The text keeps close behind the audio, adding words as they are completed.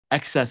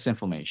excess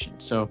inflammation.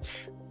 So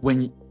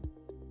when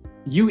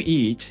you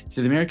eat,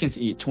 so the Americans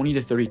eat 20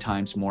 to 30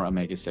 times more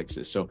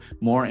omega-6s, so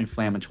more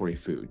inflammatory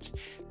foods.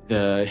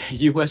 The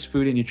US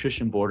Food and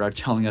Nutrition Board are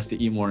telling us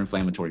to eat more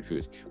inflammatory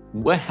foods.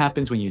 What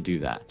happens when you do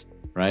that,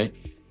 right?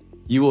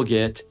 You will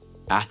get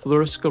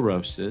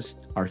atherosclerosis,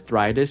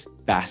 arthritis,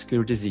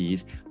 vascular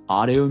disease,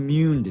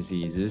 autoimmune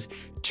diseases,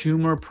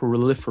 tumor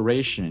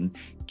proliferation.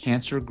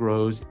 Cancer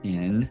grows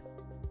in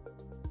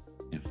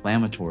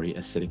inflammatory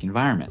acidic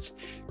environments.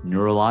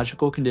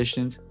 Neurological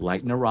conditions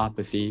like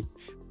neuropathy,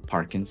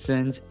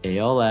 Parkinson's,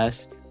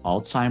 ALS,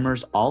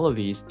 Alzheimer's, all of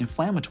these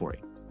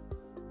inflammatory.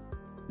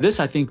 This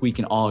I think we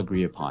can all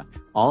agree upon.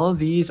 All of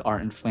these are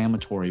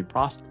inflammatory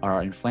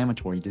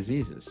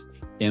diseases,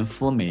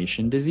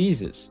 inflammation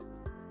diseases,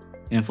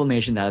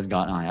 inflammation that has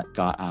got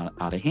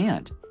out of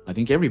hand. I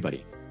think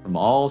everybody from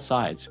all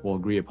sides will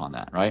agree upon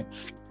that, right?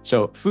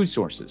 So food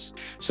sources.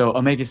 So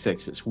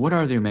omega-6s, what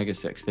are the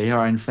omega-6? They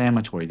are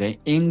inflammatory. They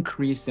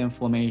increase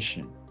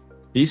inflammation.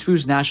 These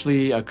foods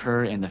naturally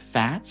occur in the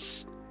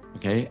fats,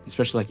 okay,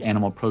 especially like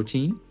animal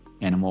protein,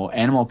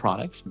 animal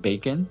products,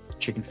 bacon,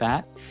 chicken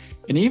fat,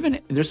 and even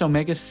there's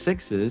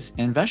omega-6s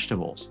in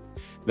vegetables.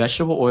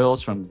 Vegetable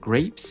oils from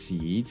grape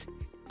seeds,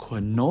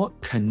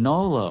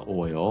 canola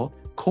oil,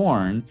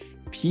 corn,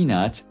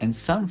 peanuts, and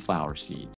sunflower seeds.